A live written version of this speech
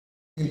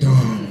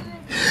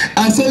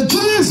I said,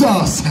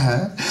 Jesus,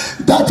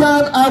 that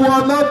time I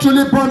was not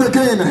truly born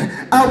again.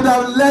 I would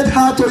have led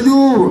her to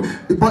you.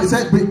 But he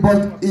said,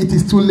 but it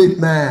is too late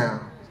now.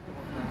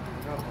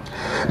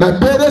 My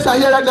parents are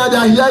here right now. They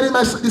are hearing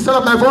the sound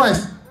of my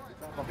voice.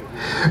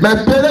 My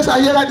parents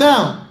are here right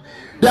now.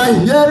 They are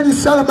hearing the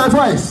sound of my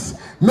voice.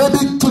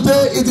 Maybe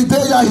today is the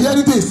day you are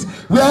hearing this,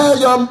 where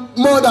your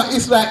mother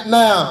is right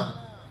now.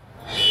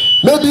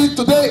 Maybe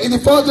today is the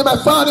first day my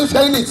father is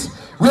hearing it,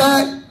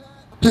 where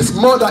his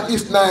mother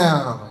is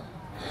now.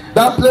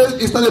 That place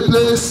is not a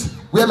place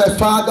where my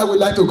father would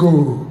like to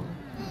go.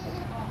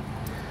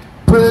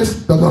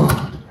 Praise the Lord.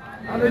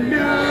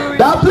 Hallelujah.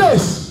 That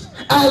place,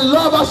 I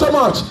love her so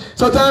much.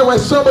 Sometimes when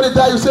somebody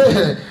dies, you say,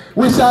 hey,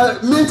 we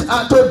shall meet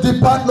and to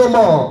depart no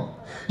more.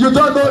 You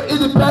don't know if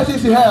the person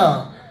is in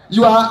hell.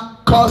 You are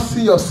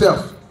cursing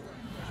yourself.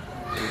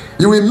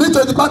 You will meet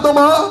to depart no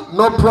more,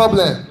 no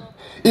problem.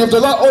 If the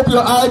Lord open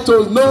your eye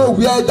to know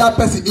where that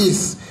person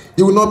is,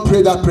 you will not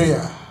pray that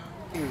prayer.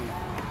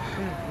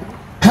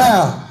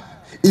 Hell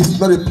is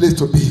not a place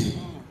to be.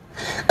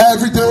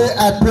 Every day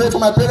I pray for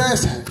my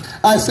parents.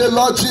 I say,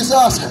 Lord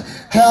Jesus,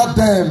 help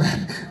them,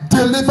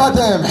 deliver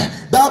them.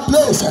 That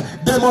place,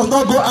 they must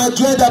not go and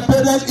join their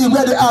parents in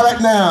where they are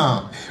right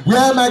now.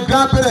 Where my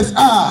grandparents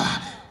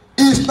are,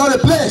 is not a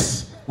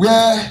place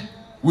where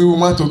we will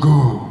want to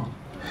go.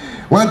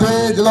 One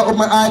day, the Lord opened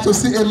my eyes to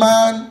see a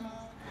man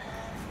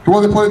who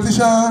was a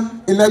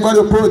politician in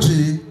Negwado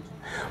Proji,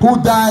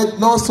 who died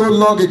not so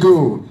long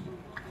ago.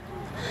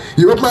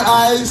 He opened my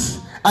eyes.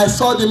 I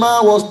saw the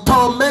man was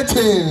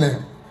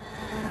tormenting.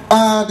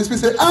 And the Spirit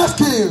said, ask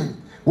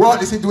him,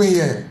 what is he doing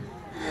here?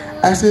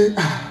 I said,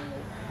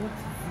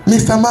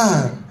 Mr.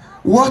 Man,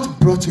 what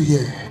brought you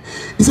here?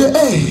 He said,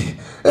 hey,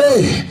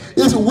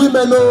 it's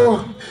women,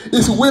 oh,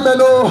 it's women,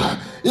 oh,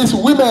 it's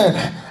women.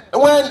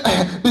 When,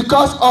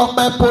 because of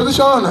my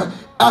position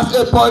as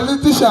a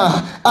politician,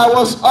 I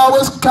was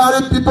always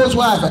carrying people's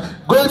wife,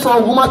 going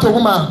from woman to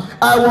woman.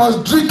 I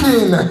was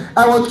drinking beer,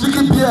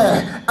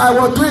 I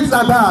was doing this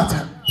and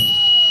that.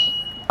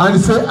 And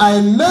he said, I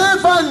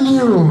never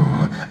knew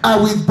I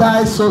will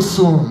die so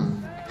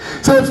soon.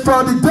 So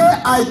from the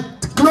day I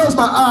closed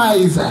my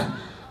eyes,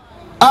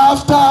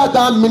 after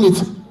that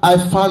minute, I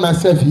found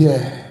myself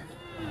here.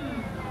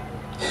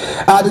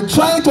 I've been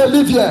trying to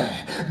live here.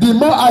 The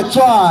more I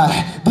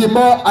try, the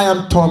more I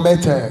am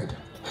tormented.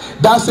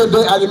 That same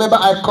day, I remember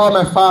I called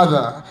my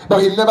father,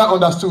 but he never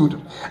understood.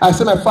 I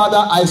said, my father,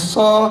 I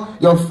saw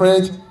your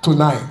friend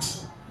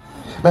tonight.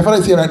 My father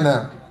is here right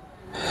now.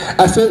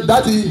 I said,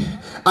 Daddy,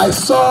 I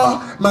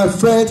saw my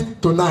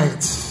friend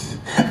tonight.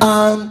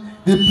 And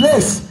the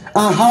place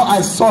and how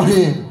I saw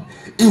him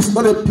is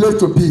not a place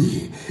to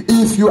be.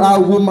 If you are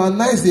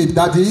womanizing,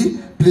 Daddy,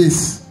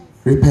 please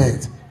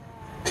repent.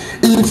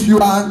 If you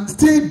are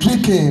still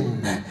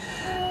drinking,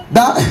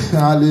 that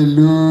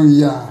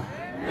hallelujah.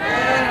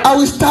 I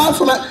will start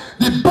from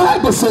the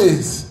Bible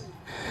says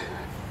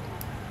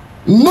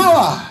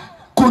Noah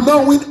could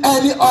not win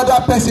any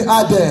other person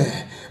out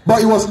there, but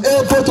he was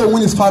able to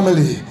win his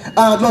family.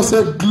 And Lord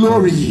said,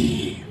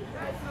 glory.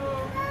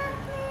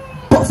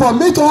 But for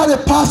me to have a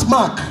pass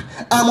mark,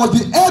 I must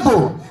be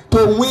able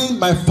to win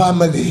my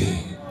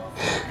family.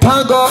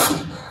 Thank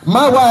God,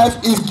 my wife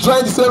is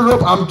drawing the same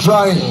rope I'm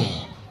drawing.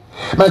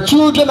 My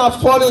children are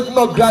falling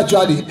not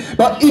gradually.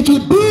 But it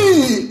will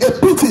be a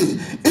pity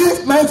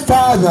if my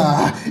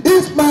father,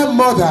 if my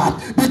mother,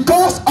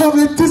 because of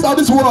the things of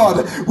this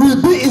world,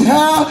 will be in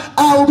hell,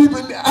 I will be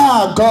in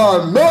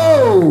God,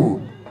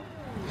 no.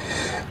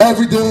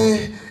 Every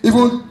day,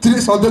 even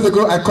some days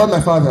ago, I called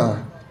my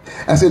father.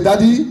 I said,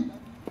 Daddy,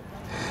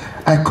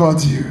 I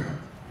called you.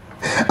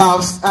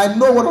 I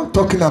know what I'm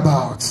talking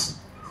about.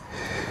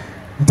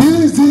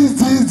 This.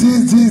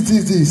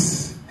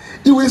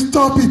 You will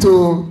stop it,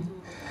 oh.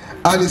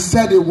 And he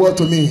said a word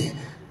to me.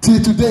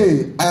 Till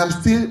today, I am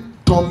still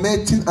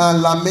tormenting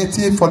and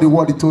lamenting for the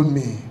word he told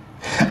me.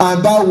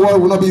 And that word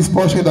will not be his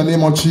portion in the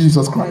name of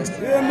Jesus Christ.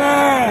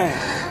 Amen.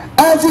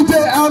 Every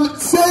day I'm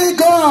saying,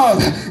 God,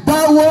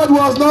 that word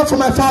was not from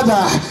my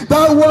father.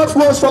 That word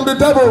was from the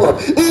devil.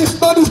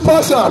 It's not his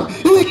portion.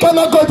 He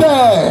cannot go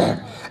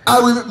there. I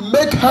will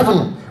make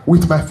heaven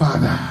with my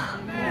father.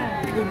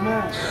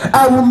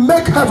 I will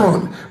make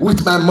heaven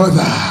with my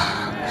mother.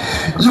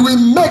 You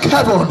will make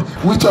heaven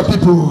with your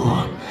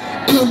people.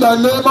 In the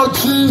name of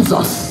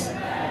Jesus.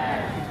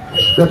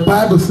 The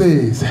Bible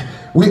says,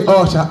 we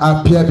all shall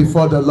appear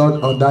before the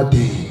Lord on that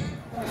day.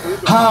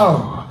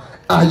 How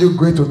are you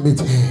going to meet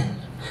him?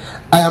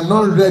 I am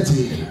not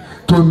ready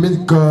to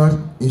meet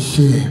God in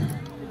shame.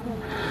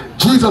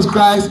 Jesus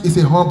Christ is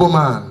a humble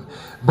man.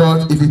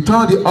 But if he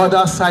turn the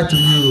other side to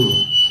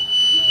you,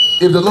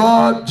 if the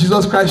Lord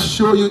Jesus Christ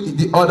show you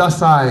the other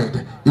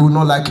side, you will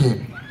not like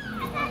him.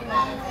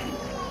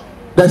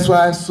 That's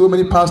why so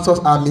many pastors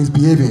are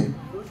misbehaving.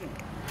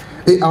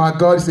 Hey, our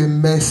God is a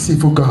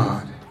merciful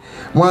God.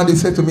 One day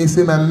said to me,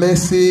 say, my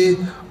mercy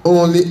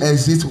only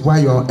exists while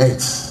you're on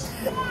earth.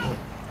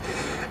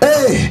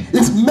 Hey,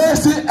 it's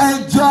mercy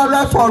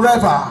endureth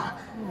forever.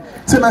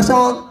 Say, my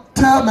son,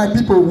 tell my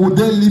people, would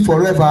they live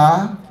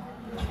forever?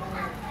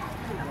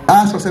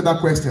 Ask yourself that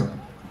question.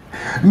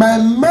 My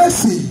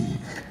mercy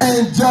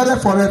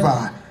endureth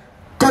forever.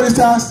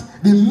 Choristers,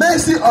 the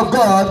mercy of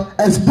God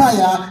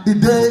expire the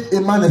day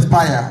a man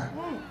expire.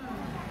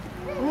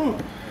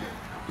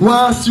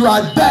 Once you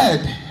are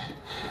dead,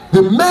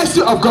 the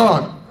mercy of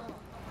God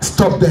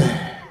stop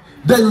there.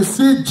 Then you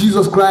see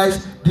Jesus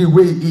Christ the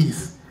way he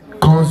is,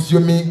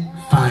 consuming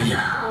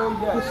fire.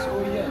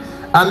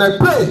 And I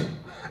pray,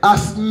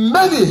 as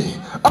many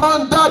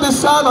under the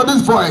sound of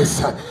this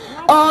voice,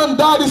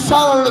 under the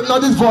sound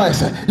of this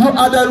voice, you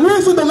are the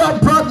reason the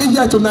Lord brought me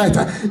here tonight.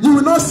 You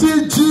will not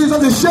see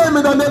Jesus in shame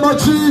in the name of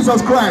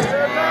Jesus Christ.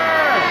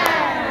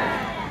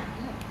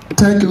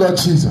 Thank you, Lord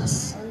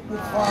Jesus.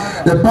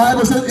 The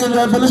Bible says in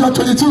Revelation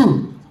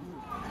 22.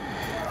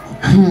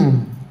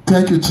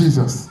 Thank you,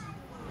 Jesus.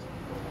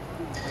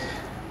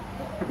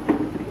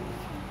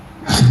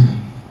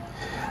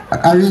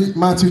 I read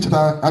Matthew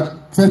chapter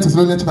 1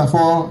 Thessalonians chapter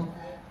 4,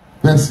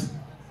 verse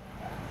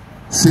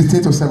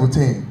 16 to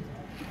 17.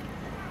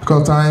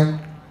 Because of time,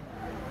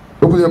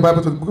 open your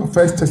Bible to the book of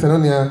 1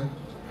 Thessalonians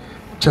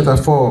chapter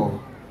 4,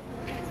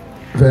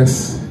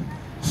 verse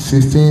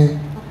 16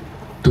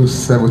 to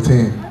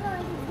 17.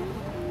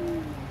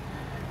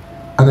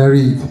 And I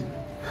read,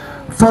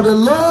 for the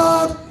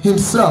Lord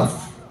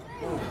himself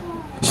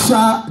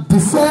shall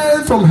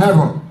descend from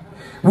heaven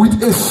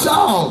with a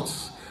shout,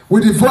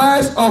 with the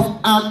voice of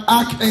an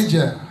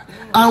archangel,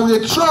 and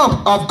with the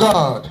trump of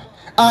God,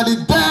 and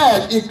the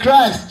dead in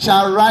Christ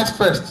shall rise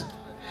first.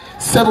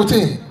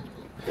 17.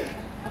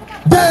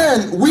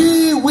 Then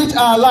we which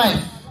are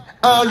alive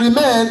and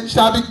remain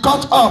shall be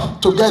caught up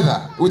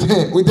together with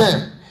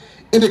them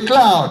in the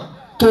cloud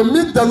to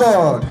meet the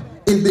Lord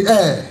in the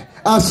air,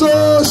 and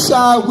so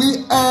shall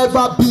we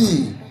ever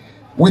be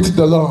with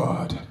the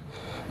Lord.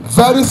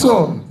 Very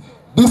soon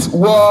this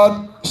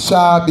word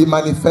shall be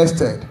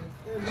manifested.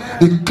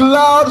 The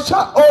cloud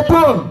shall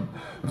open.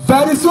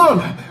 Very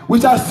soon we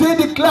shall see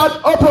the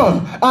cloud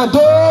open, and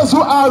those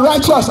who are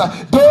righteous,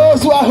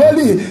 those who are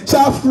holy,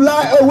 shall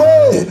fly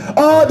away.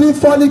 All the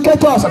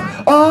fornicators,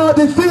 all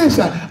the thieves,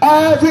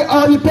 every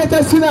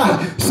unrepentant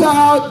sinner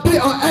shall be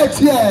on earth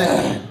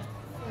here.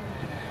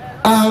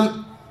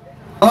 And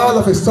all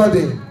of a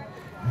sudden,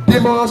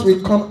 demons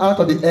will come out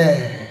of the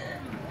air.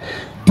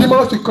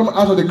 Demons will come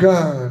out of the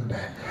ground,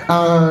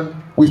 and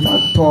we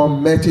start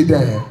tormenting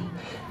them.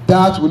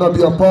 That will not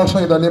be a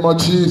portion in the name of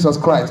Jesus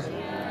Christ.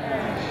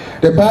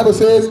 The Bible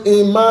says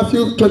in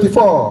Matthew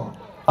 24,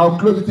 I'll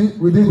close it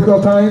with this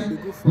little time.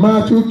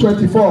 Matthew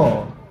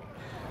 24,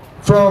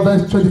 from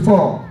verse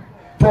 24.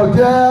 For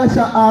there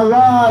shall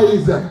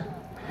arise,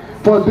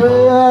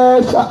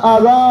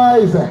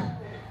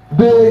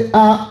 they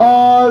are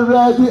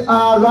already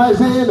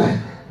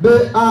arising,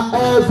 they are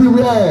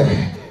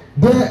everywhere.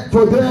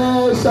 For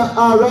there shall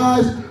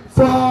arise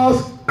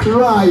false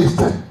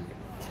Christ,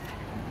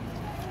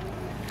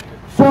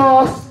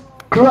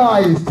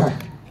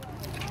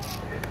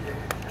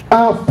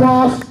 and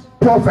false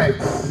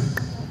prophets,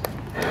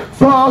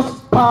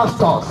 false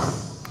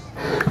pastors,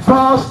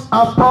 false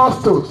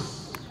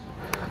apostles.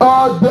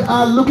 All they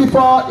are looking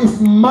for is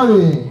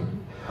money.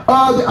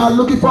 All they are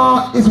looking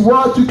for is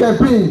what you can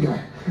bring.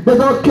 They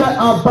don't care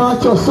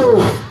about your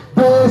soul.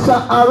 They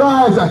shall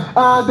arise,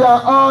 and they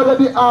are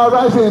already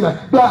arising.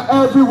 They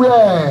are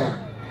everywhere.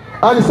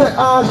 And he said,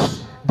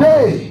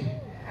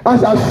 I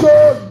shall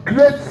show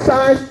great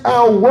signs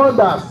and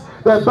wonders.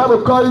 The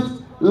Bible calls it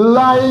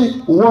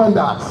lying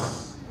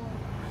wonders.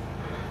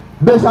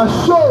 They shall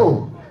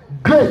show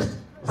great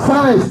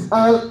signs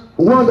and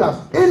wonders,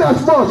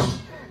 inasmuch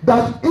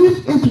that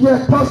if it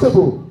were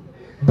possible,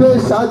 they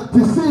shall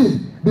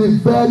deceive the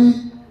very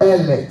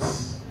elect.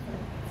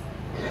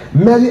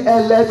 Many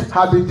elect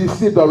have been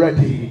deceived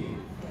already.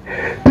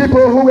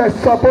 People who were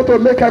supposed to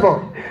make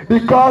heaven,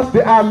 because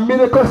they are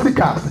miracle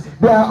seekers,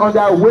 they are on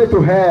their way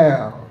to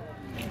hell.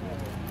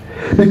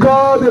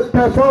 Because they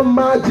perform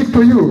magic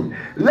to you.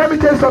 Let me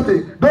tell you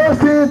something. Those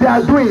things they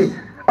are doing,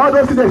 all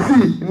those things they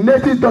see,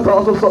 native doctor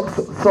also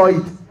saw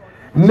it.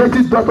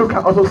 Native doctor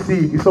can also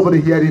see it. Is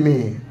somebody hearing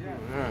me?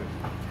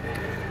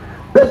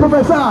 They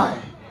prophesy.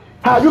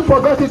 Have you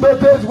forgotten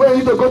those days when you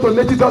used to go to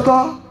native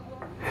doctor?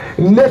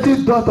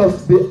 Native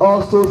doctors, they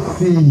also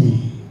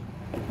see.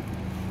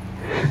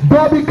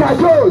 They be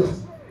cajoled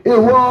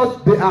in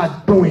what they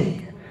are doing.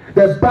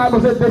 The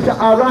Bible says they shall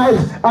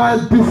arise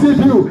and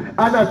deceive you.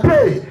 And I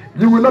pray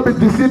you will not be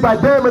deceived by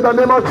them in the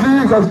name of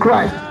Jesus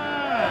Christ.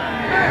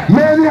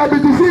 Many have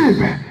been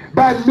deceived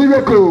by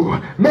miracle.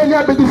 Many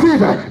have been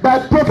deceived by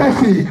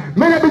prophecy.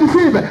 Many have been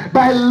deceived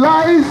by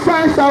lying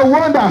signs and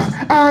wonders,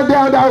 and they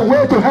are on their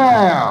way to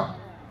hell.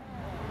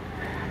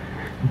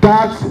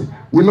 That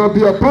will not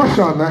be a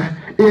portion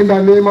in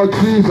the name of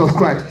Jesus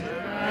Christ.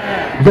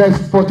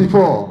 Verse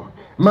 44.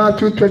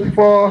 Matthew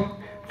 24,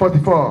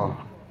 44.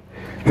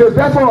 So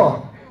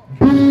therefore,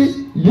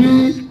 be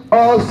ye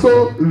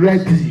also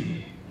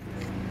ready.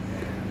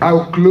 I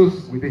will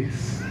close with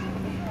this.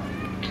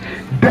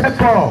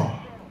 Therefore,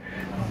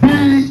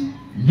 be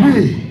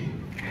ye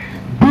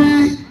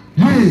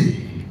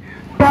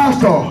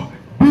Pastor,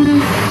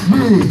 be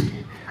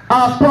ye.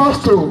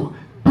 Apostle,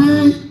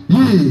 be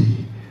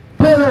ye.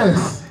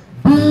 Parents,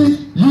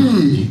 be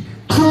ye.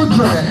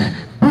 Children,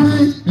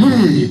 be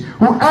ye.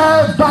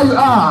 Whoever you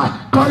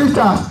are,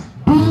 choristers,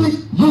 be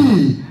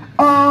ye.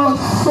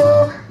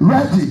 Also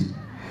ready.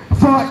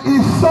 For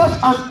in such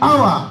an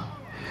hour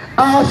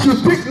as you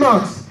think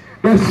not,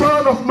 the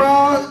Son of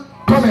Man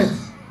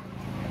cometh.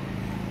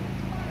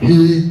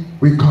 He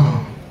will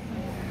come.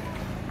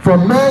 For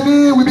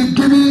many will be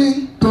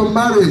given to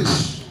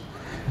marriage,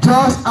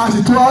 just as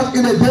it was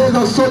in the days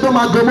of Sodom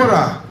and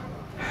Gomorrah,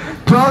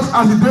 just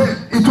as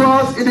it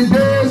was in the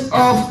days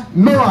of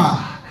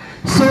Noah,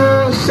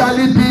 so shall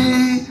it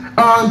be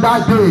on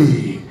that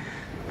day.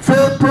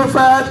 Faith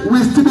prophet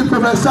will still be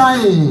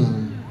prophesying.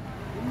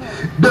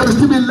 They will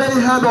still be laying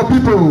hands on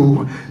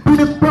people.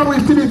 People will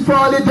still be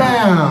falling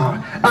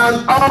down.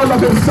 And all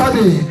of a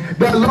sudden,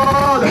 the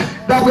Lord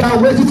that we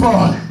are waiting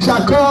for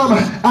shall come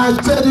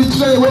and take you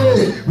straight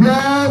away.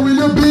 Where will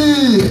you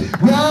be?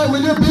 Where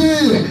will you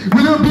be?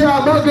 Will you be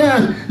among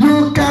them?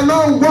 You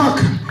cannot walk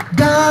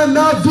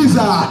Ghana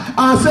visa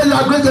and say you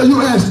are going to the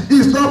US.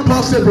 It's not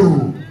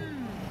possible.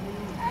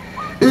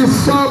 Is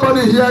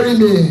somebody hearing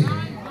me?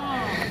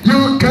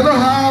 You cannot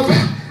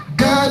have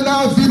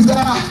Ghana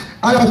visa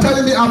and you're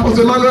telling me,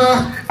 Apostle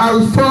Emmanuel, I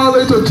will follow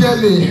you to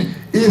Germany.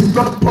 It's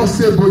not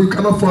possible. You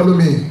cannot follow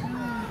me.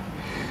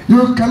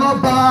 You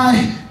cannot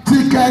buy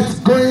tickets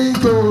going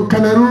to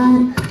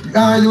Cameroon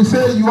and you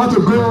say you want to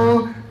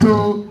go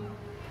to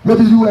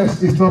maybe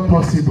US. It's not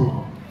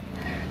possible.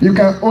 You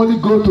can only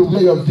go to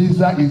where your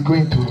visa is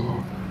going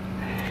to.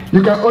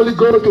 You can only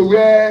go to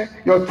where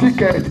your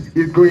ticket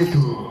is going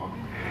to.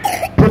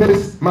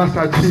 Praise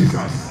Master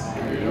Jesus.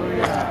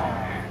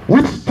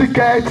 Which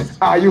ticket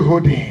are you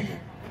holding?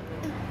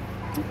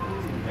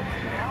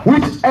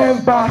 Which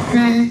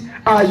embassy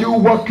are you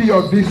working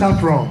your visa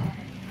from?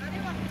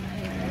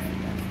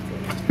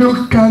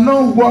 You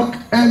cannot work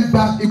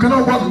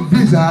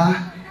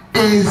visa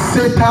in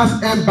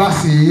Satan's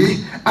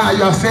embassy and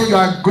you are saying you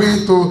are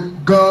going to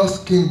God's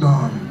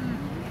kingdom.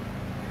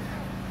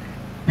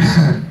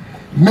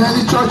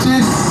 Many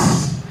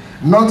churches,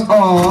 not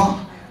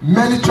all,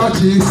 many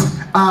churches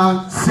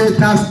are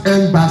Satan's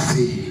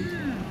embassy.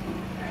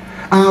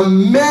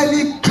 And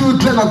many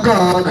children of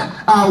God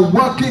are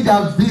working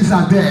their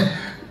visa there.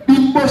 The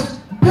most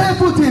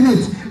painful thing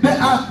is they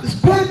are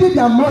spending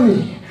their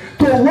money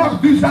to work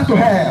visa to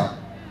hell.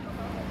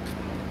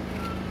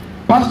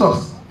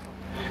 Pastors,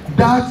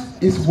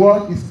 that is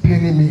what is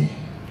paining me.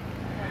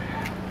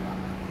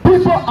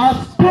 People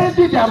are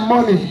spending their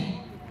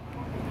money,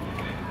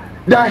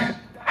 their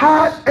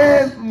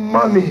hard-earned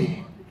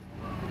money,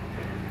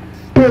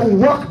 to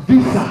work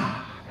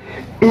visa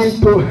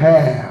into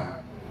hell.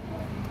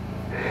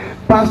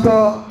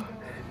 Pastor,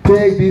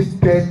 take this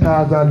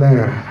 10,000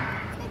 naira.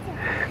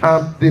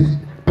 And the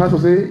pastor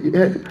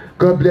say,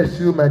 God bless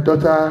you, my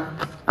daughter.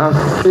 And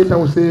Satan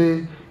will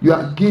say, you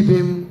are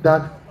giving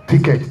that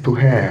ticket to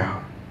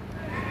hell.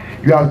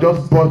 You have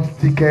just bought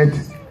ticket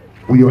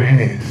with your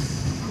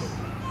hands.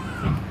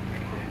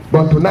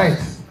 But tonight,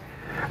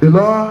 the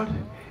Lord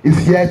is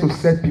here to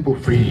set people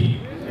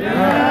free.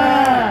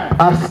 Yeah.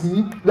 As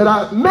there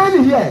are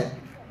many here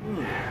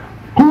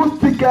whose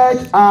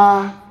tickets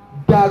are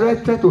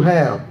directed to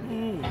hell.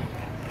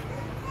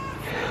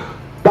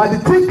 That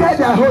the ticket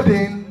they are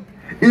holding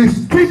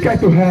is ticket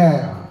to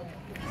hell.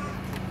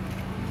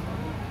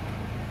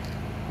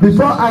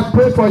 Before I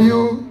pray for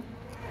you,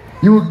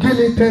 you will give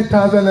me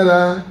 10,000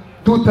 naira,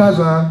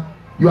 2,000,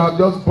 you have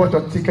just bought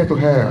your ticket to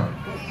hell.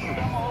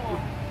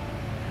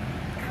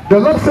 The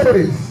Lord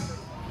says,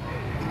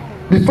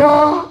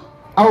 before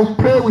I will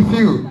pray with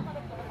you,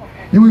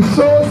 you will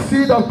sow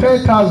seed of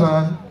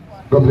 10,000.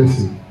 God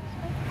bless you.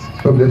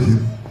 God bless you.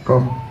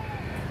 Come.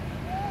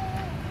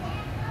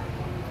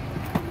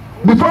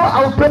 Before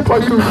I will pray for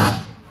you,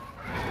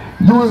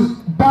 you will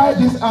buy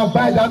this and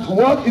buy that.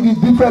 What is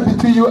the difference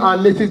between you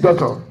and native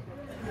daughter?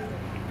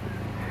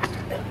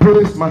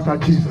 Praise Master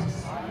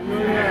Jesus.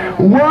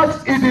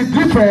 What is the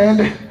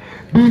difference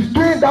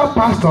between that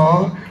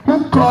pastor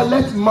who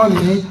collects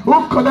money,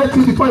 who collects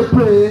it before he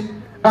pray,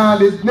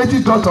 and the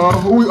native daughter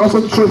who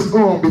also throws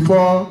home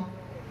before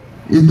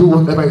he do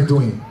whatever he's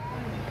doing?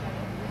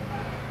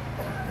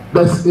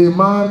 There's a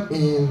man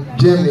in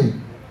Germany.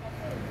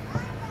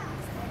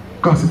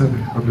 God sit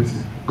down. God bless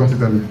you. God sit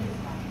down.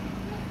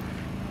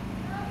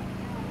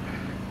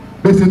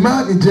 There's a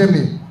man in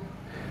Germany.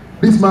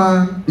 This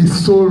man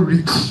is so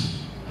rich.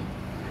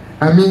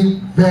 I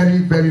mean, very,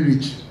 very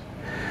rich.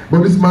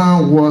 But this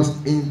man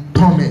was in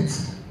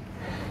torment.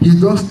 He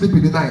don't sleep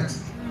in the night.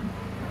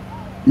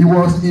 He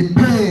was in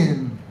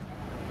pain.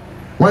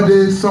 One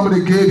day,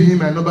 somebody gave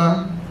him a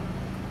number,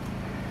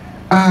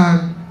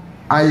 and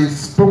I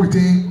spoke with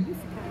him.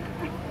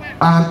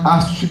 And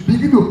as she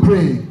began to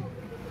pray,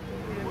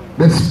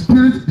 the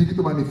spirit began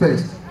to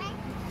manifest.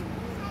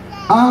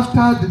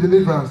 After the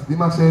deliverance, the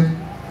man said,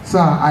 "Sir,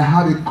 I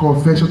have a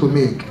confession to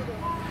make."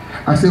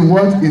 I said,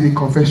 "What is the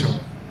confession?"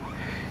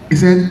 He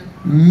said,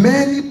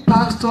 "Many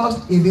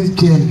pastors in this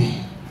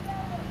journey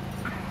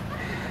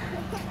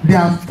They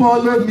have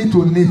followed me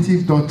to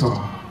native daughter.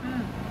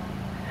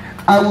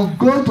 I will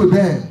go to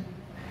them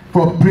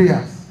for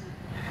prayers.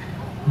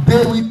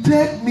 They will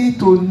take me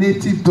to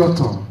native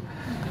daughter.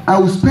 I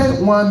will spend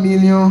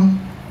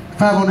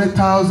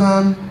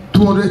 1,500,000,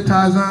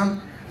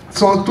 200,000.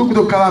 Some took me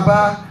to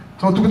Calabar,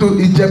 some took me to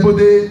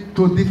Ijebode,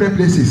 to different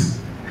places.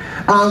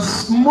 And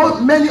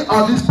many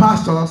of these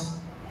pastors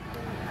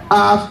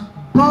have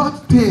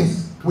bought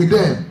things with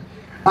them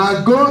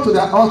and go to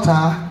the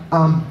altar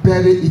and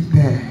bury it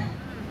there.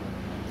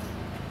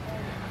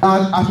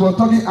 And as we were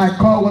talking, I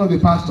called one of the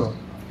pastors.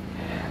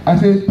 I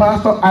said,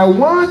 Pastor, I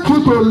want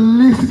you to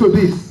listen to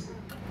this.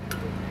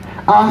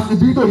 As the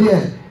people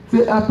here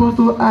say,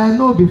 Apostle, I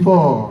know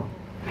before.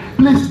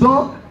 Please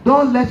don't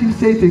let him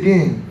say it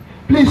again.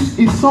 Please,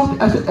 it's something.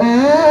 I said,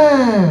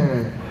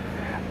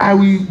 I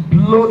will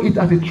blow it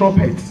as a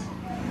trumpet.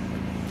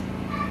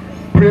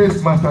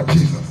 Praise Master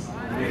Jesus.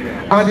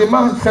 And the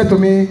man said to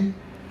me,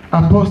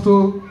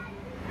 Apostle,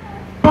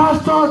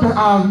 pastors that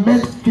are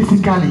met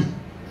physically,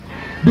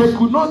 they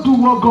could not do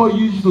what God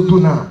used to do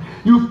now.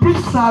 You preach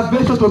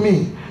salvation to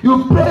me.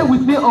 You pray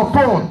with me on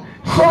phone.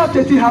 Such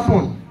a thing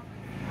happened.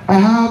 I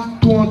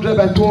have 200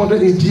 by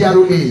 200 in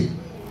GRA.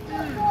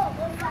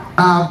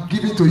 I've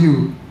given to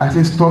you. I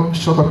say, stop,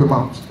 shut up your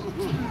mouth.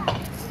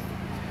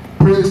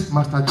 Praise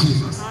Master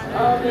Jesus.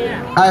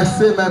 I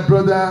say, my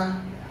brother,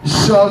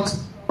 shut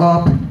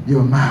up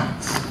your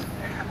mouth.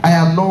 I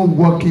am not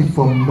working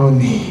for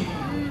money.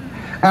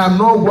 I am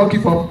not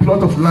working for a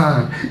plot of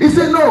land. He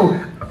said, no,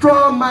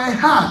 from my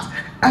heart.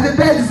 I said,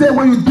 that is the same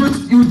way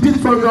you did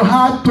from your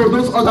heart to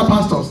those other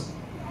pastors.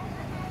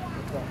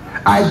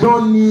 I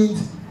don't need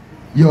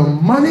your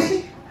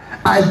money.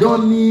 I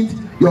don't need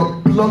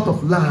your plot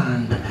of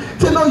land. He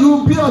said, no, you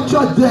will build a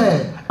church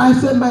there. I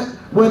said,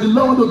 when the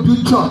Lord wants to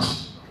build church,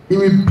 he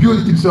will build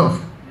it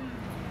himself.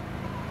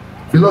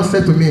 The Lord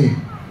said to me,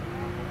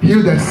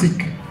 heal the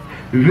sick,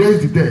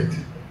 raise the dead.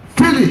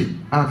 Freely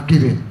I have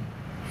given.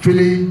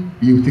 Freely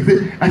you take.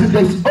 I said,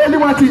 there is only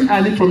one thing I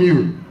need from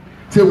you.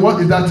 Say, what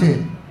is that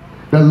thing?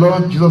 The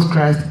Lord Jesus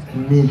Christ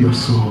needs your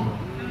soul.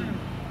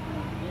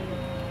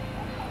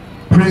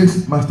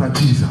 Praise Master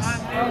Jesus.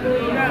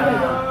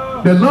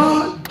 The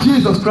Lord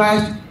Jesus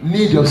Christ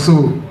needs your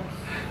soul.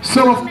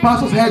 Some of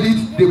pastors heard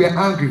it, they were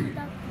angry.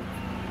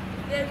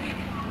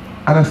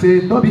 And I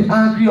said, don't be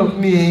angry of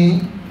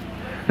me.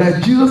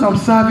 That Jesus I'm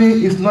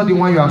serving is not the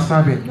one you are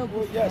serving.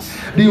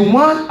 The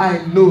one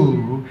I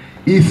know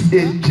is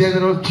a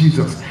general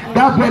Jesus.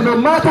 That way, no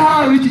matter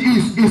how rich he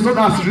is not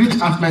as rich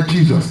as my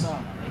Jesus.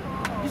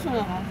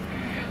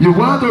 You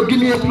want to give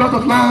me a plot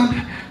of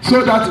land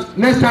so that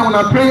next time when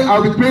I pray,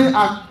 I'll be praying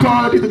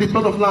according to the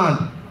plot of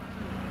land.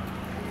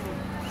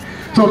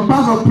 So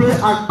pastors pray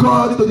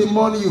according to the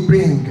money you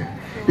bring.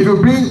 If you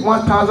bring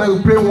 1,000,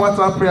 you pray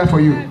 1,000 prayer for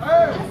you.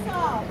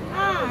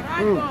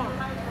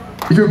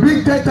 If you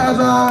bring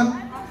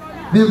 10,000,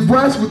 the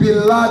voice will be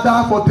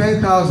louder for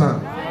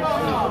 10,000.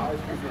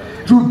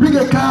 If you bring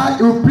a car,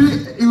 he will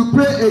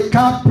pray a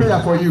car prayer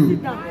for you.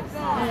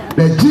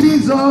 The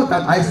Jesus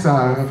that I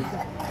serve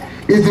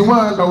is the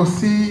one that will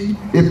see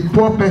a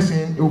poor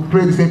person, he will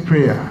pray the same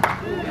prayer.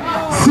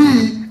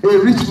 See a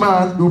rich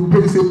man, he will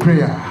pray the same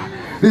prayer.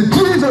 The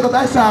Jesus that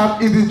I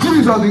serve is the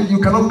Jesus that you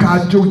cannot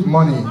cajole with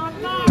money.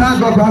 Thank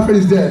God Bradford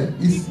is there.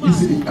 He's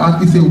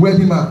a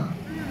wealthy man.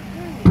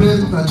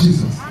 Praise God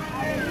Jesus.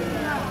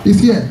 He's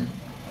here.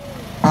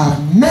 I've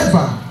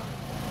never,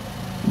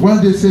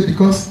 when they say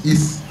because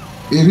he's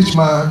a rich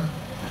man,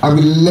 I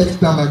will let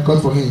down my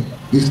God for him.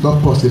 It's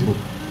not possible.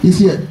 He's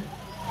here.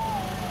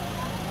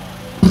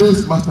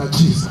 Praise Master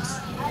Jesus.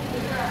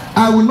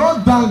 I will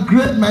not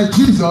downgrade my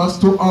Jesus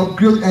to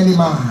upgrade any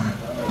man.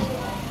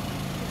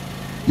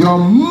 Your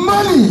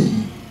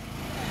money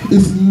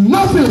is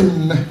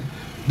nothing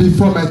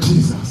before my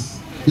Jesus.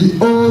 He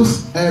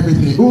owes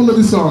everything. Who knows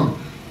this song?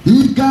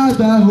 He got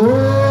the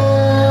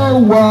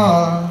whole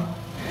world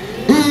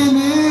in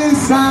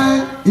his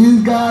hand.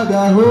 He's got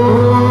the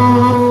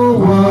whole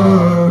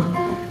world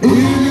in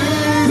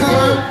his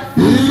hand.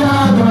 He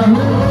got the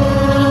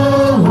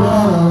whole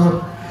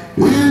world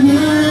in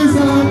his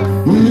hand.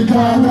 He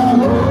got the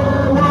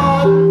whole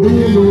world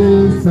in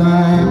his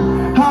hand.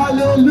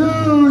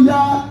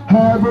 Hallelujah,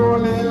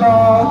 Heavenly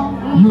Lord,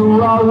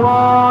 you are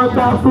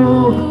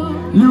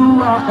wonderful,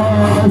 you are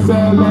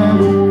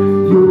excellent,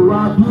 you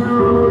are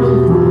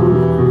beautiful.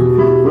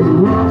 We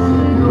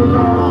worship you,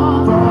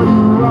 Lord, for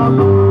you are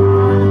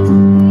mighty.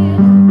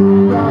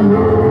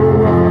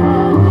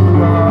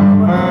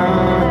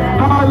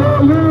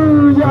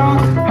 Hallelujah,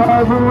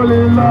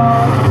 Heavenly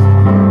Lord,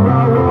 you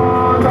are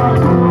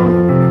wonderful,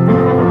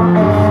 you are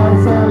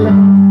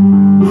excellent.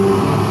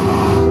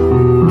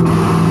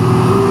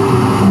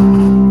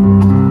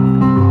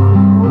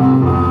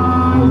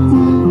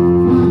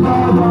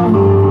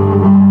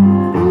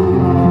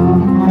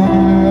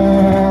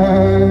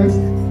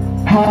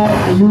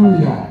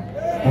 Hallelujah.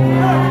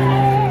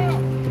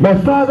 My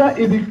Father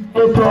is the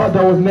creator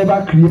that was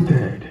never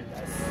created.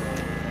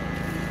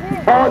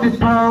 All the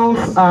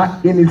pounds are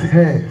in his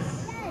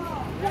hands.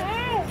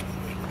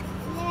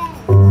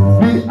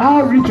 The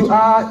how rich you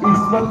are is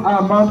not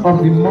amount of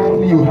the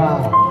money you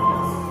have.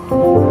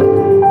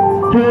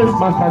 Praise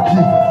Master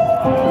Jesus.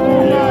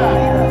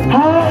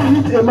 How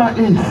rich a man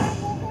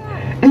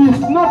is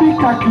not being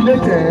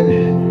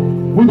calculated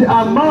with the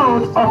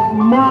amount of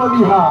money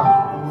you have.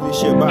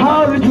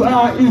 How rich you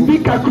are is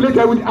being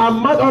calculated with the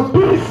amount of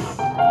peace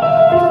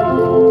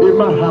a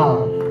man has.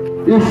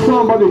 Is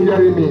somebody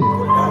hearing me?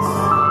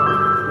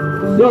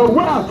 Your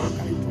wealth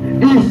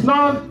is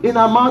not in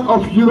amount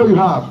of euro you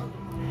have,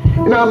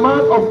 in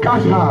amount of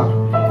cash you have.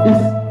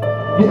 It's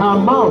the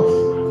amount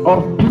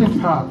of peace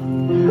you have.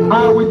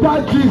 And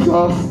without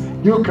Jesus,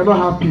 you cannot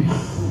have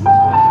peace.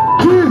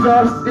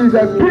 Jesus is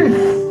the Prince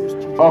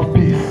of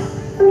Peace.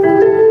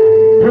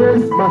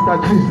 Praise Master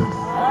Jesus.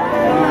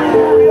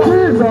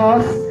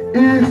 Jesus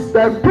is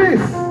the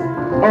Prince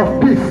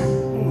of Peace.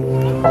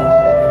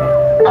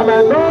 I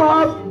may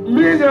not have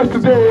millions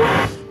today,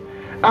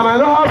 I may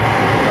not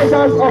have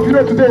thousands of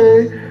euros today,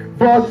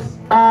 but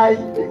I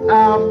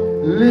am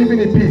living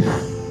in peace.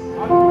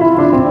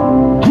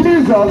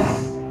 Jesus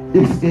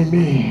is in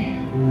me.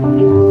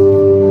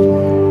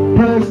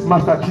 Praise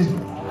Master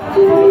Jesus.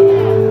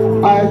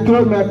 I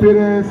told my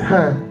parents,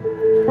 hey,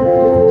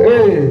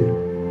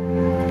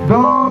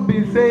 don't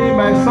be saying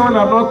my son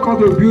have not come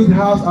to build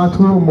house at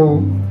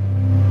home.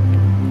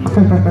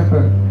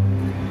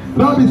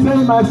 Don't be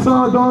saying my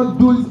son don't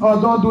do this or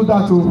don't do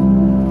that.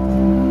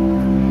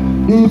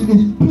 If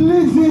it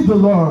pleases the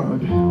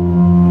Lord,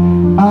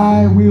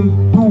 I will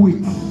do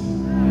it.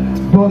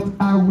 But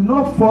I will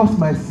not force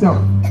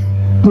myself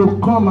to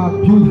come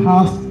and build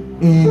house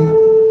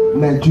in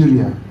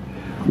Nigeria.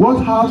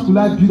 What house will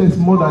I build that's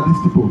more than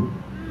these people?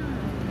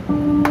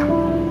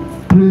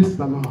 Praise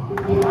the Lord.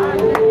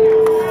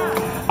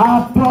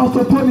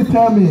 Apostle Tony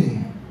tell me,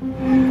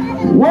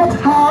 what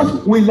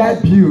house will I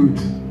build?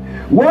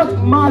 What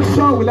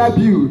mansion will I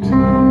build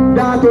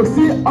than to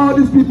see all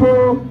these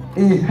people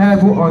in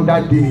heaven on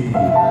that day?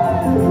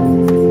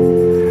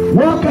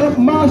 What kind of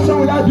mansion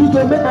will I build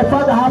to make my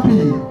father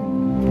happy?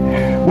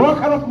 What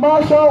kind of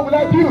mansion will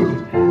I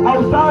build? I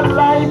will start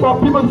lying for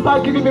people to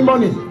start giving me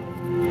money.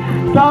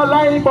 Start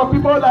lying for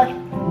people like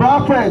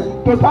my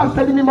friend to start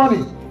sending me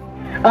money.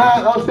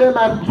 I'll say,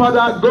 my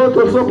father, go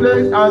to some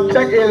place and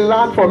check a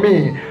land for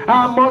me.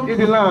 How much is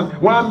the land?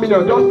 1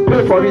 million. Just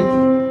pay for it.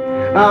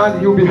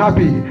 And you'll be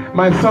happy.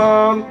 My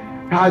son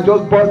has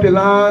just bought the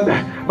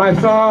land. My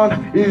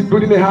son is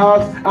building a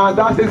house, and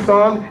that's his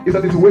son is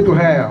on his way to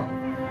hell.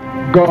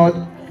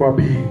 God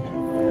forbid.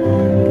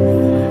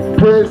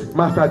 Praise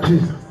Master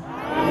Jesus.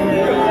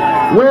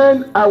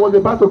 When I was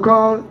about to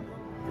come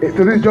to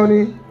this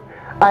journey,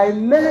 I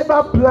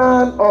never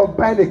planned of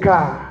buying a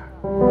car.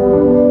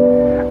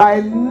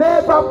 I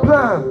never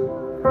planned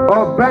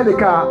of buying a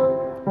car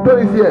till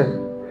this year.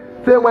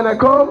 So when I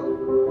come,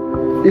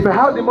 if I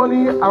have the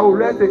money, I will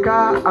rent a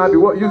car and be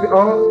using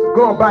or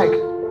go on bike.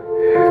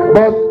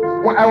 But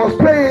when I was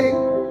praying,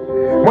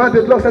 one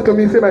day the Lord said to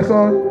me, say, my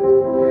son,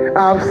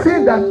 I've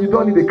seen that you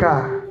don't need a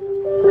car.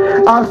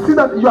 I've seen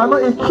that you are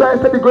not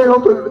interested in going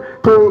home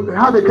to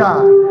have a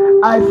car.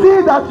 I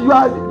see that you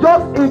are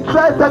just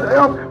interested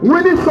in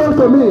winning souls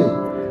to me.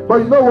 But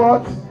you know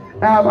what?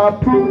 I have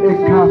approved a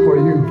car for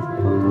you.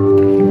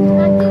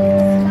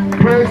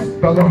 Praise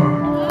the Lord.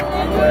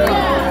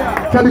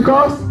 So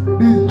because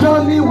the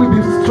journey will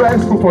be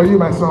stressful for you,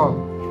 my son.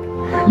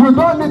 You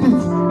don't need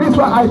it. This is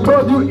what I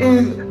told you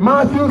in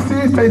Matthew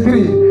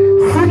 6:33.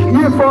 Seek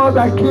ye first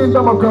the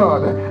kingdom of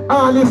God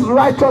and his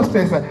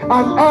righteousness,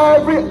 and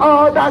every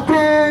other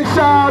thing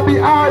shall be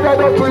added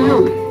unto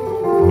you.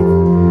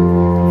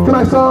 So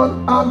my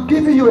son, I'm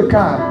giving you a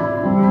car.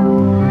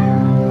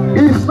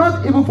 It's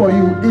not even for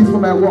you, it's for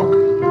my work.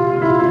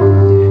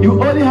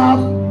 You only have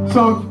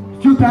some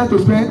few time to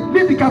spend.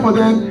 Leave the car for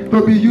them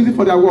to be using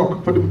for their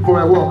work, for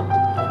my work.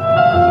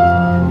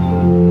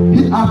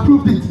 He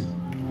approved it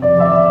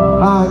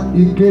and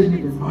he gave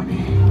me the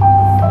money.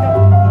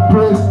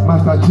 Praise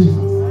Master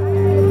Jesus.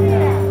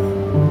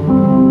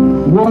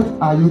 What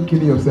are you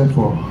killing yourself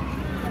for?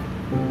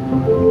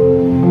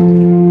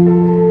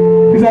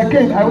 It's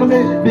again, I want to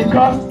say,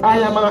 because I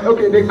am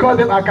okay, they call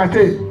them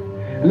Akate.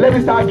 Let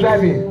me start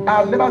driving.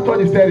 I've never told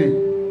the story.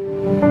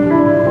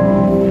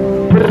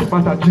 Praise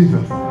Master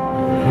Jesus.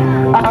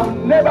 I've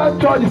never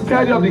told the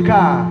story of the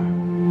car.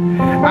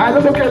 I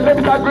just okay, let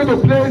me start going to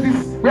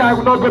places where I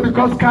will not go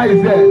because car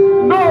is there.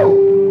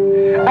 No!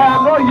 I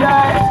am not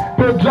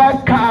here to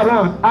drive car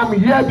around. I'm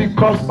here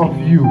because of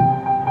you.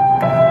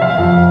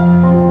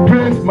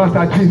 Praise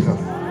Master Jesus.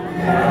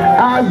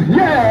 I'm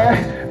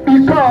here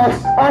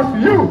because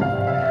of you.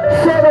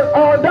 So that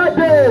on that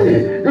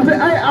day, you say,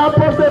 I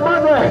Apostle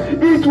Emmanuel,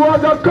 it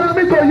was your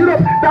coming to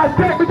Europe that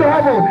take me to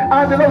heaven.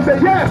 And the Lord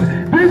said, yes,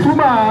 this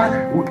woman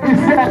is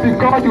here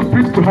because you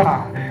preach to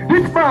her.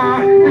 This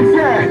man is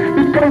here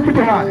because you preach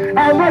to her.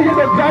 I'm not here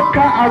to drive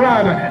car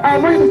around.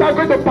 I'm not here to start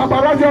going to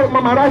paparazzi or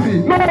mamarazzi.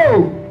 No!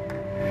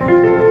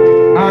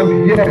 I'm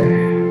here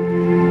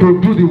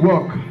to do the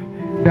work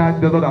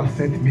that the Lord has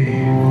sent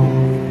me.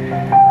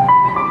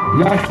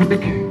 Last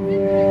week,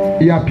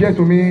 he appeared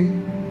to me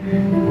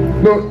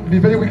No, the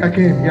very week I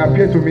came, he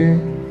appeared to me.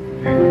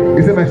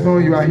 He said, my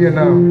son, you are here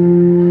now.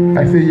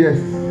 I said, yes.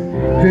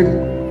 He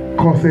said,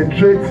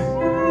 concentrate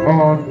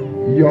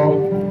on your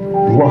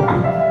work.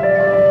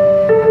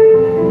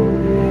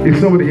 Is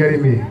somebody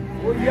hearing me?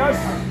 Oh, yes.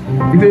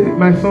 He said,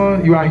 my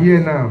son, you are here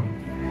now.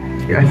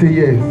 I said,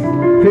 yes.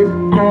 He said,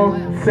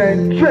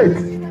 concentrate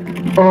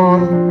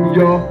on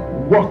your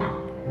work.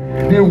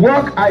 The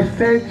work I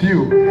sent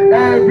you,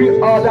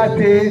 every other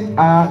thing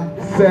are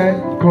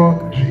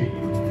secondary.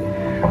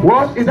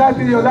 What is that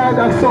in your life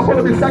that's supposed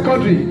to be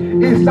secondary?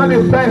 It's not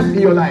the best in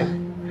your life.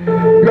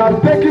 You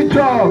have taken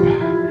job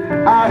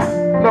as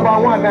number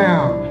one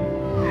now.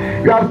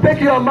 You have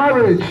taken your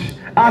marriage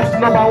as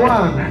number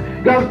one.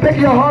 You have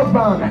taken your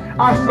husband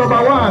as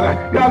number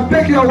one. You have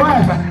taken your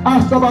wife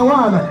as number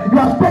one. You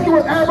have taken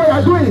whatever you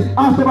are doing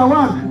as number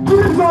one.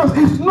 Jesus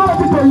is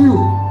nothing to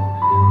you.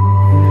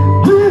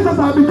 Jesus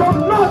has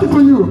become nothing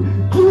to you.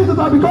 Jesus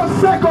has become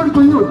second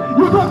to you.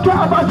 You don't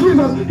care about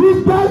Jesus.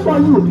 He died for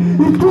you.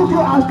 He took you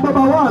as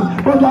number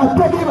one, but you are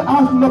taking him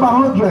as number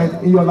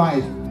 100 in your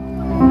life.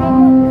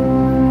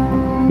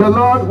 The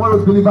Lord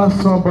wants to deliver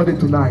somebody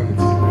tonight.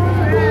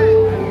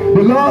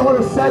 The Lord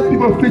wants to set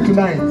people free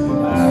tonight.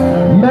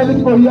 Many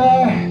people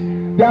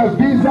here, their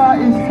visa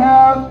is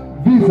hell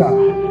visa.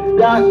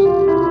 Their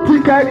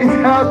ticket is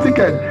hell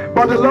ticket.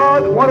 But the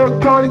Lord wants to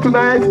turn it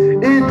tonight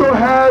into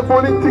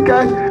heavenly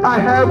ticket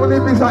and heavenly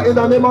visa in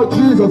the name of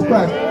Jesus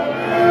Christ.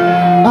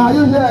 Are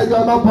you here? You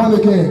are not born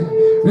again.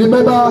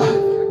 Remember,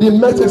 the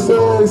message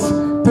says,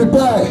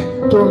 prepare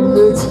to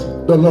meet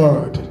the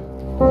Lord.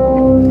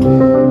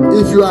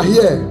 If you are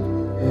here,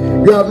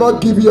 you have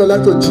not given your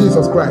life to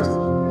Jesus Christ.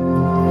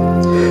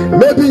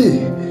 Maybe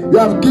you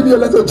have given your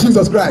life to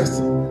Jesus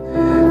Christ,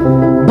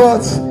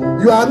 but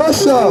you are not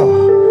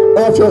sure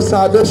of your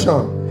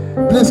salvation.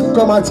 Please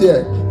come out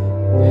here.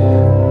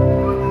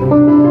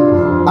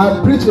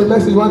 I preach a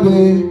message one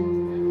day.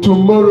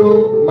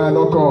 Tomorrow might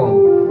not come.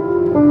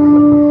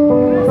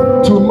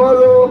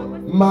 Tomorrow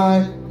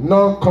might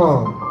not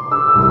come.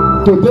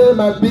 Today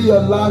might be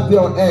your last day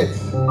on earth.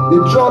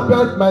 The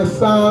trumpet might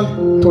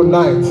sound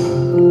tonight.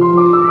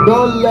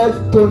 Don't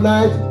let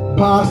tonight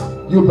pass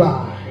you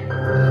by.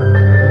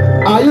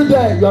 Are you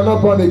there? You are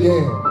not born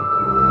again.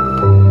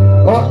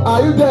 Or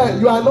are you there?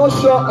 You are not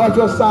sure of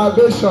your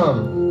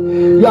salvation.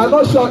 You are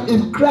not sure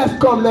if Christ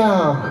come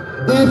now,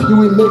 if you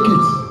will make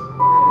it.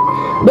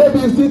 Maybe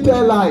you still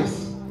tell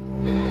lies.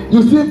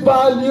 You still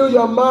value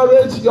your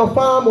marriage, your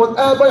farm,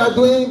 whatever you are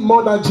doing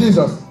more than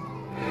Jesus.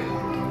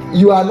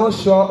 You are not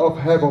sure of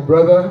heaven,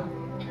 brother.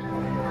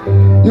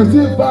 You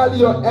still value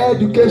your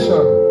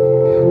education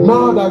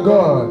more than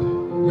God.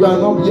 You are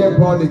not yet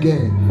born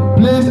again.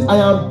 Please, I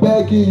am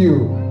begging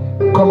you,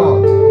 come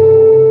out.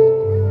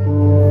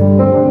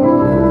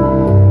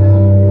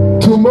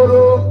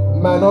 Tomorrow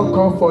might not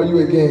come for you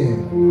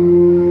again.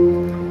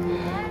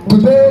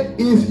 Today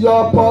is your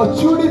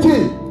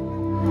opportunity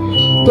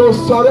to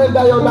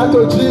surrender your life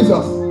to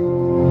Jesus.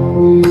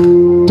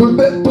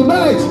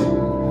 Tonight,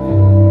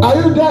 are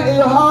you there in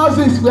your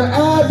houses,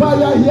 wherever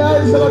you are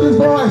hearing some of these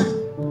voice?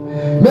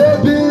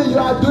 Maybe you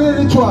are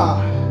doing ritual.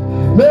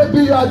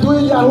 Maybe you are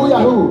doing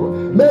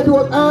Yahoo. Maybe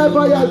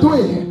whatever you are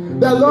doing,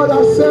 the Lord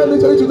has sent me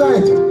to you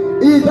tonight.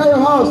 Either your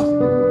house,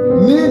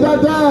 neither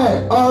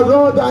there or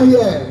rather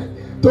here,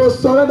 to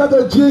surrender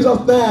to Jesus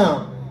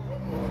now.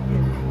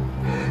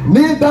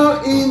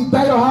 Neither in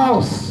your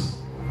house,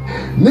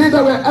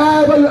 neither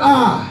wherever you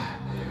are,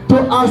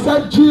 to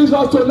accept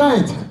Jesus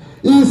tonight.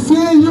 He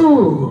sees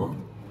you.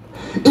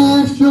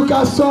 If you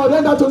can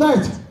surrender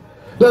tonight,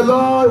 the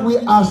Lord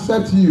will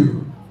accept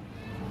you.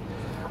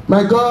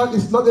 My God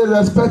is not a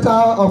respecter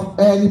of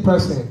any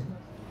person.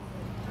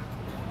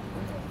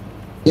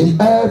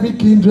 In every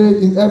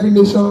kindred, in every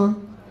nation,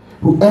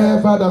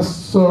 whoever that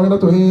surrender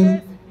to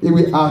him, he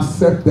will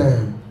accept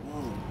them.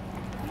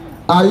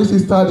 Are you still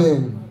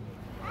studying?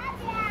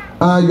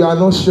 And you are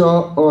not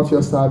sure of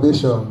your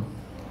salvation.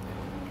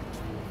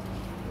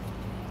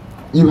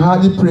 You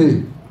hardly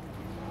pray.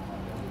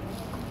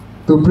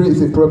 To pray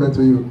is a problem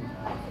to you.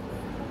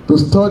 To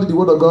study the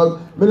word of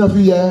God, many of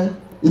you here,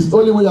 it's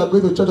only when you are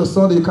going to church on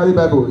Sunday you carry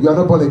Bible. You are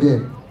not born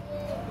again.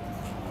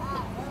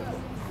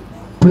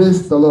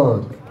 Praise the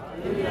Lord.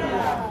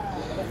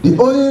 The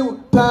only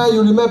time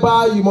you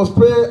remember you must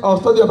pray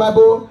or study your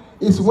Bible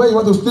is when you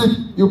want to sleep.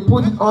 You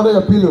put it under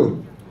your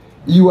pillow.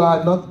 You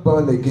are not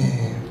born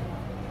again.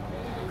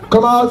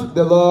 Come out,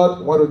 the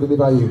Lord wants to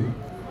deliver you.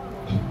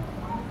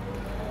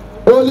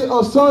 Only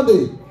on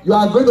Sunday, you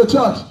are going to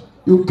church.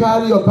 You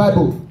carry your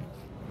Bible.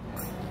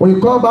 When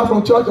you come back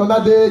from church on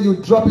that day, you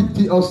drop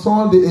it on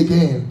Sunday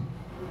again.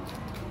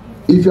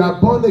 If you are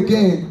born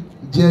again,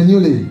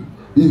 genuinely,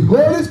 the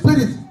Holy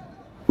Spirit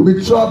will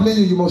be troubling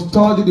you. You must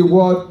study the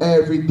word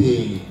every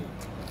day.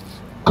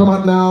 Come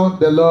out now,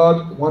 the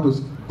Lord wants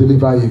to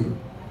deliver you.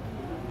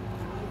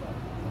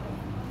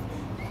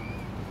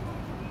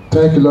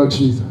 Thank you, Lord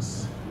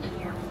Jesus.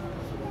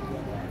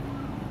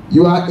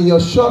 You are in your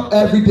shop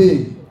every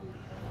day,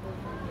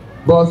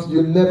 but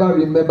you never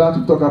remember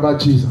to talk about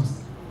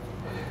Jesus.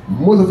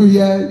 Most of you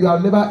here, you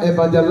have never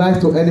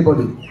evangelized to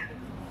anybody.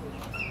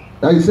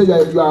 Now you say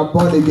you are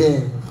born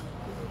again.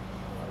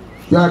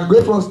 You are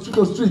going from street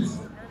to street.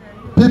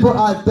 People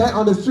are there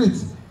on the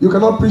streets. You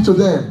cannot preach to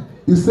them.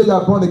 You say you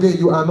are born again.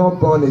 You are not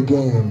born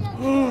again.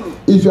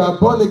 If you are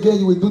born again,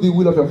 you will do the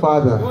will of your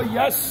Father. Oh,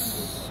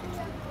 yes.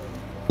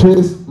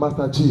 Praise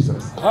Master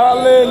Jesus.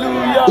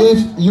 Hallelujah.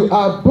 If you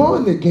are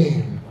born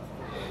again,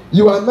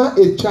 you are not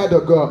a child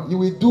of God. You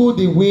will do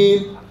the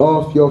will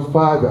of your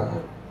Father.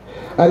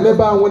 I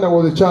remember when I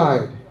was a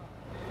child,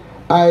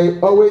 I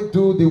always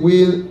do the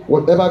will,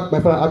 whatever my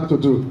father asked me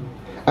to do.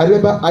 I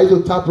remember I used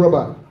to tap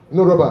rubber.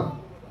 No rubber.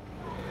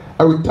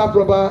 I will tap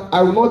rubber.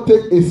 I will not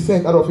take a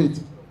cent out of it.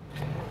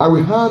 I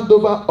will hand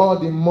over all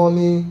the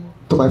money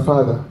to my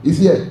father. He's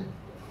here.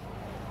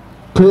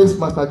 Praise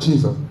Master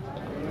Jesus.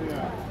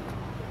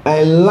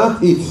 I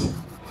learned it.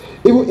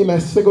 Even in my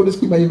secondary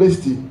school, my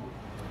university,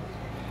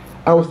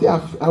 I was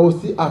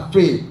still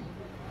afraid.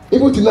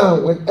 Even till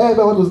now,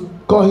 whenever I want to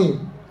call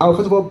him, I will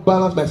first of all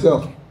balance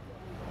myself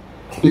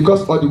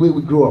because of the way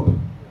we grew up.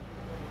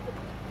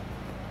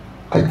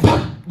 I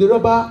tap the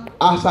rubber.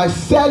 As I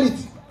sell it,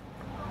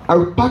 I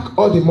will pack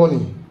all the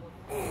money.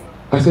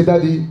 I said,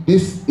 Daddy,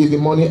 this is the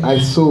money I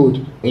sold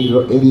in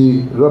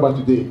the rubber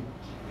today.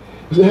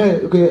 He said,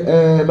 hey,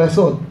 okay, my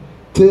son,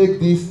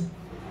 take this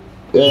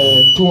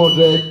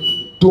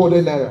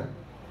 200 naira.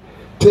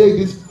 Take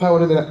this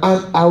 500 naira,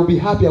 and I will be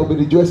happy, I will be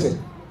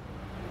rejoicing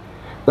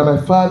that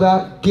my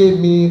father gave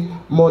me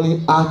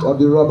money out of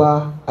the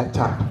rubber I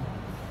tapped.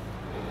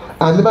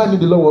 I never knew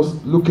the Lord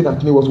was looking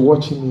at me, was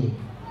watching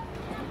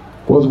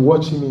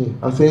me,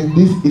 and saying,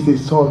 this is a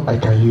son I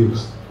can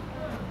use.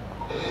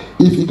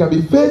 If he can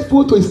be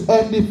faithful to his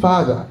earthly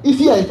father,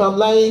 if I'm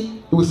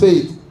lying, he will say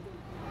it.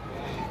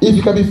 If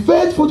he can be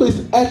faithful to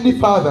his earthly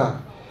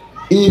father,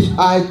 if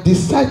I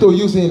decide to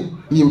use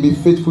him, he will be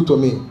faithful to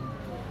me.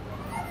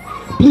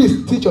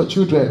 Please teach your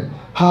children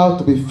how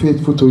to be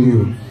faithful to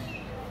you.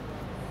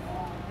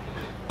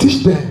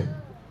 Teach them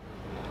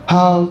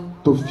how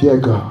to fear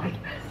God.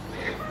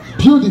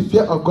 Build the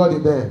fear of God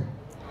in them,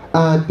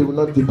 and they will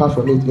not depart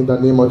from it in the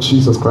name of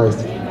Jesus Christ.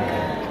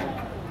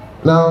 Amen.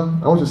 Now,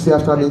 I want to say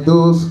after me,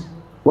 those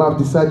who have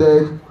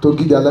decided to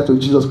give their life to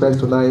Jesus Christ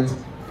tonight,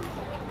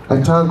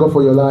 I thank God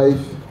for your life.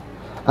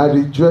 I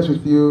rejoice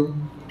with you,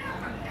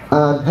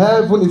 and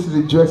heaven is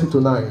rejoicing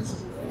tonight.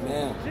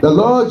 Amen. The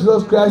Lord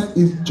Jesus Christ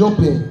is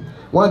jumping.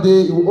 One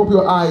day, He will open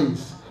your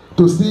eyes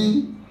to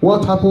see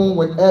what happened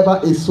whenever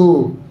a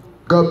soul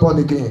got born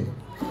again.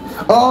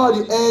 All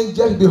the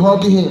angels will be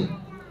hugging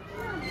him.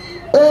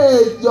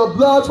 Hey, your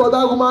blood for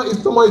that woman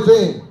is no more in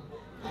vain.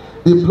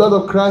 The blood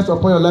of Christ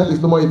upon your life is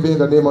no more in vain in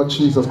the name of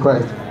Jesus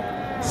Christ.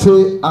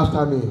 Say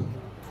after me.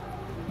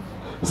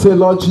 Say,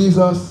 Lord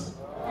Jesus,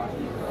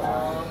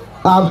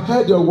 I've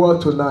heard your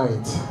word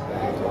tonight.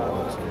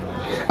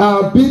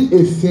 I've been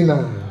a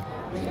sinner,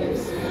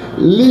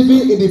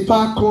 living in the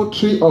far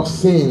country of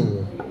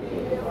sin.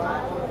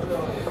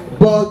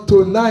 But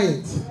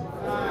tonight,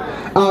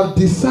 I've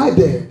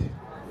decided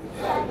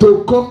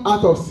to come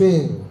out of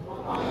sin,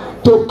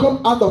 to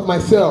come out of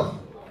myself.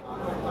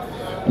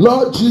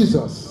 Lord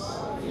Jesus,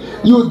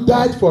 you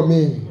died for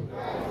me.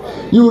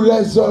 You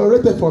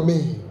resurrected for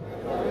me.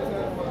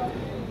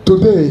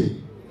 Today,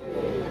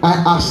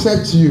 I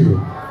accept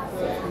you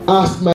as my